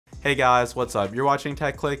Hey guys, what's up? You're watching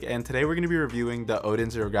Clique, and today we're going to be reviewing the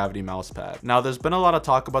Odin Zero Gravity Mousepad. Now, there's been a lot of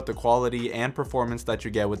talk about the quality and performance that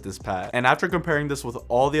you get with this pad, and after comparing this with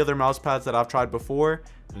all the other mousepads that I've tried before,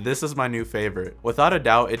 this is my new favorite. Without a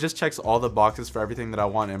doubt, it just checks all the boxes for everything that I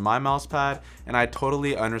want in my mousepad, and I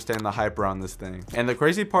totally understand the hype around this thing. And the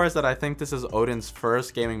crazy part is that I think this is Odin's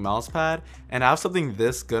first gaming mousepad, and to have something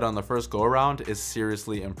this good on the first go around is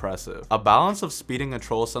seriously impressive. A balance of speed and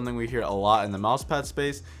control is something we hear a lot in the mousepad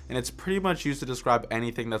space, and it's pretty much used to describe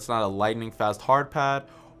anything that's not a lightning fast hard pad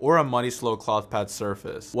or a muddy slow cloth pad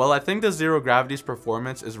surface. Well, I think the Zero Gravity's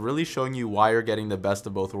performance is really showing you why you're getting the best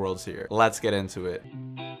of both worlds here. Let's get into it.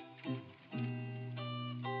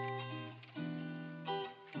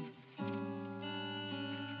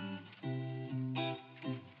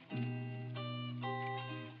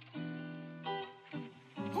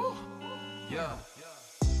 Yeah.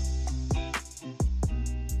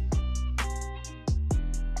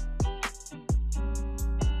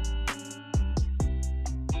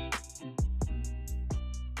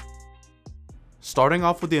 Starting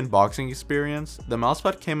off with the unboxing experience, the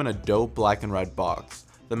mousepad came in a dope black and red box.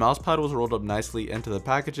 The mousepad was rolled up nicely into the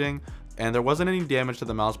packaging, and there wasn't any damage to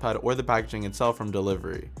the mousepad or the packaging itself from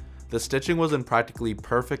delivery. The stitching was in practically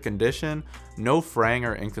perfect condition, no fraying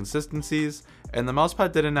or inconsistencies, and the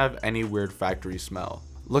mousepad didn't have any weird factory smell.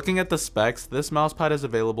 Looking at the specs, this mousepad is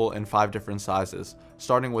available in 5 different sizes,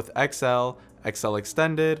 starting with XL, XL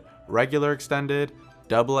Extended, Regular Extended,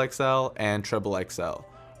 Double XL, and Triple XL.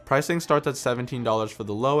 Pricing starts at $17 for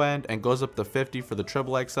the low end and goes up to $50 for the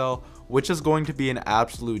Triple XL, which is going to be an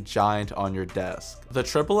absolute giant on your desk. The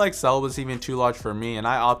Triple XL was even too large for me, and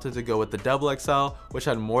I opted to go with the Double XL, which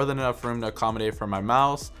had more than enough room to accommodate for my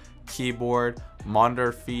mouse, keyboard,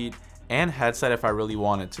 monitor feet, and headset if I really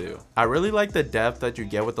wanted to. I really like the depth that you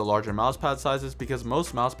get with the larger mousepad sizes because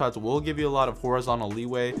most mousepads will give you a lot of horizontal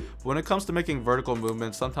leeway, but when it comes to making vertical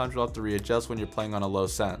movements, sometimes you'll have to readjust when you're playing on a low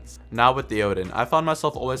sense. Now with the Odin, I found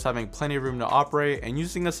myself always having plenty of room to operate, and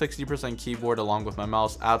using a 60% keyboard along with my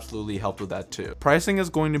mouse absolutely helped with that too. Pricing is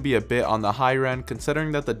going to be a bit on the higher end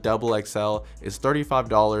considering that the Double XL is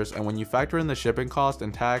 $35, and when you factor in the shipping cost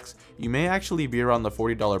and tax, you may actually be around the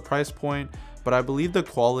 $40 price point, but I believe the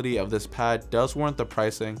quality of this pad does warrant the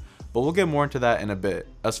pricing, but we'll get more into that in a bit.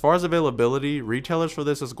 As far as availability, retailers for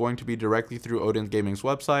this is going to be directly through Odin Gaming's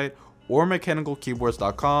website or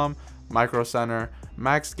mechanicalkeyboards.com, Micro Center,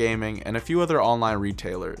 Max Gaming, and a few other online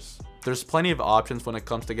retailers. There's plenty of options when it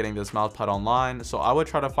comes to getting this mousepad online, so I would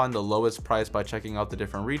try to find the lowest price by checking out the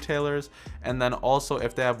different retailers, and then also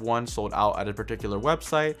if they have one sold out at a particular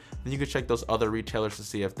website, then you can check those other retailers to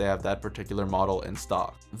see if they have that particular model in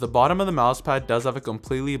stock. The bottom of the mousepad does have a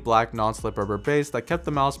completely black non-slip rubber base that kept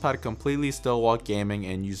the mousepad completely still while gaming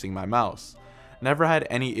and using my mouse. Never had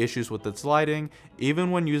any issues with its sliding, even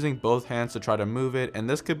when using both hands to try to move it, and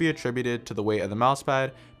this could be attributed to the weight of the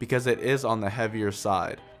mousepad because it is on the heavier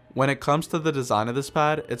side. When it comes to the design of this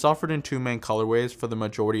pad, it's offered in 2 main colorways for the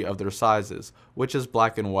majority of their sizes, which is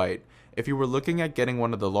black and white. If you were looking at getting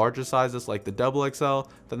one of the larger sizes like the Double XL,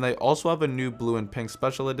 then they also have a new blue and pink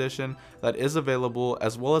special edition that is available,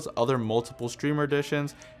 as well as other multiple streamer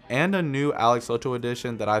editions and a new Alex Soto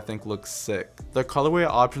edition that I think looks sick. The colorway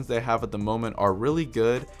options they have at the moment are really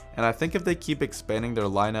good, and I think if they keep expanding their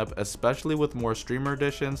lineup, especially with more streamer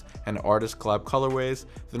editions and artist collab colorways,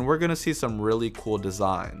 then we're gonna see some really cool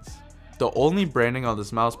designs. The only branding on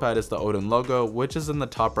this mousepad is the Odin logo, which is in the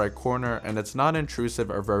top right corner, and it's not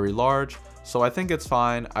intrusive or very large, so I think it's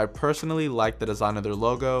fine. I personally like the design of their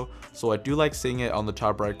logo, so I do like seeing it on the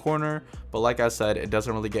top right corner, but like I said, it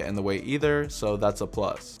doesn't really get in the way either, so that's a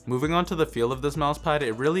plus. Moving on to the feel of this mousepad,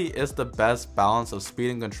 it really is the best balance of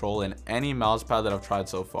speed and control in any mousepad that I've tried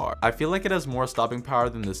so far. I feel like it has more stopping power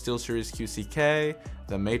than the SteelSeries QCK,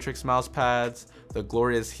 the Matrix mousepads, the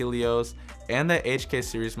Glorious Helios, and the HK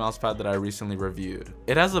series mousepad that I recently reviewed.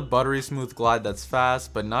 It has a buttery smooth glide that's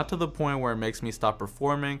fast, but not to the point where it makes me stop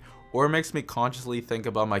performing or makes me consciously think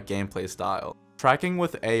about my gameplay style. Tracking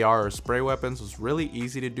with AR or spray weapons was really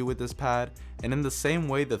easy to do with this pad, and in the same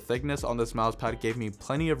way, the thickness on this mousepad gave me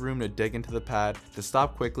plenty of room to dig into the pad to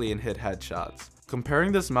stop quickly and hit headshots.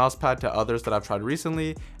 Comparing this mousepad to others that I've tried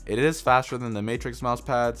recently, it is faster than the Matrix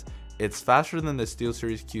mousepads, it's faster than the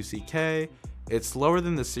SteelSeries QCK, it's slower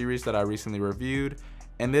than the series that I recently reviewed,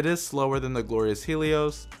 and it is slower than the Glorious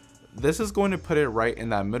Helios. This is going to put it right in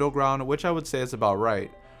that middle ground, which I would say is about right.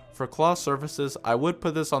 For cloth surfaces, I would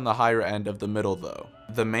put this on the higher end of the middle though.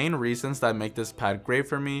 The main reasons that make this pad great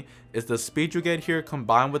for me is the speed you get here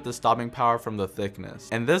combined with the stopping power from the thickness.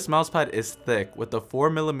 And this mousepad is thick with the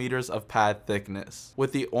 4mm of pad thickness.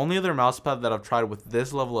 With the only other mousepad that I've tried with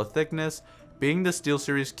this level of thickness being the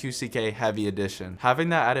SteelSeries QCK Heavy Edition. Having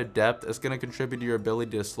that added depth is going to contribute to your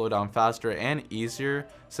ability to slow down faster and easier,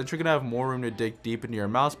 since you're going to have more room to dig deep into your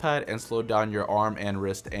mouse pad and slow down your arm and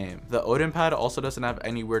wrist aim. The Odin pad also doesn't have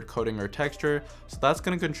any weird coating or texture, so that's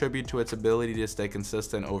going to contribute to its ability to stay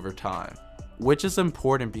consistent over time. Which is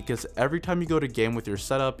important because every time you go to game with your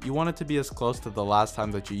setup, you want it to be as close to the last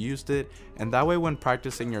time that you used it, and that way when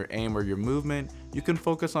practicing your aim or your movement, you can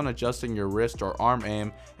focus on adjusting your wrist or arm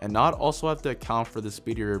aim and not also have to account for the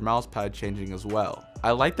speed of your mouse pad changing as well.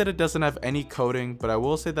 I like that it doesn't have any coating, but I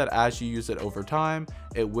will say that as you use it over time,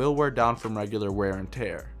 it will wear down from regular wear and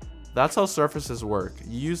tear. That's how surfaces work.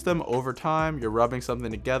 You use them over time, you're rubbing something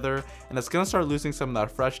together, and it's going to start losing some of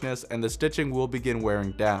that freshness and the stitching will begin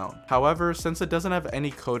wearing down. However, since it doesn't have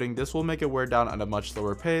any coating, this will make it wear down at a much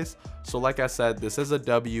slower pace, so like I said, this is a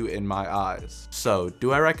W in my eyes. So,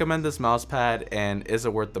 do I recommend this mouse pad, and is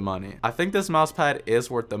it worth the money? I think this mouse pad is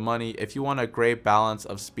worth the money if you want a great balance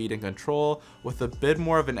of speed and control with a bit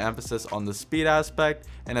more of an emphasis on the speed aspect,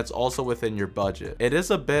 and it's also within your budget. It is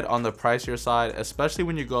a bit on the pricier side, especially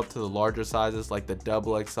when you go up to the larger sizes like the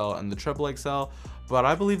XXL and the XXL, but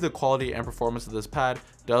I believe the quality and performance of this pad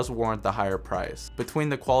does warrant the higher price. Between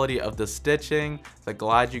the quality of the stitching, the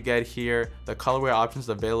glide you get here, the colorway options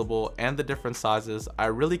available, and the different sizes, I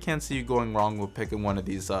really can't see you going wrong with picking one of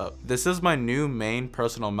these up. This is my new main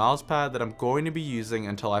personal mouse pad that I'm going to be using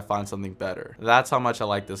until I find something better. That's how much I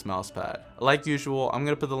like this mouse pad. Like usual, I'm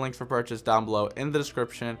going to put the link for purchase down below in the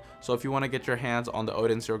description, so if you want to get your hands on the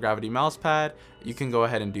Odin Zero Gravity Mousepad, you can go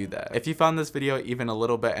ahead and do that. If you found this video even a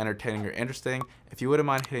little bit entertaining or interesting, if you wouldn't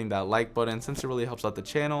mind hitting that like button since it really helps out the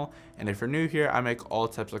channel, and if you're new here, I make all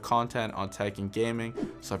types of content on tech and gaming,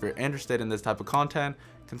 so if you're interested in this type of content,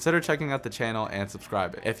 consider checking out the channel and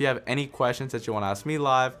subscribing. If you have any questions that you want to ask me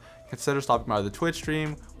live, consider stopping by the Twitch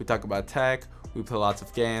stream. We talk about tech, we play lots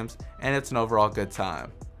of games, and it's an overall good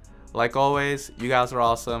time. Like always, you guys are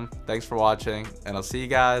awesome. Thanks for watching, and I'll see you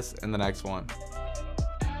guys in the next one.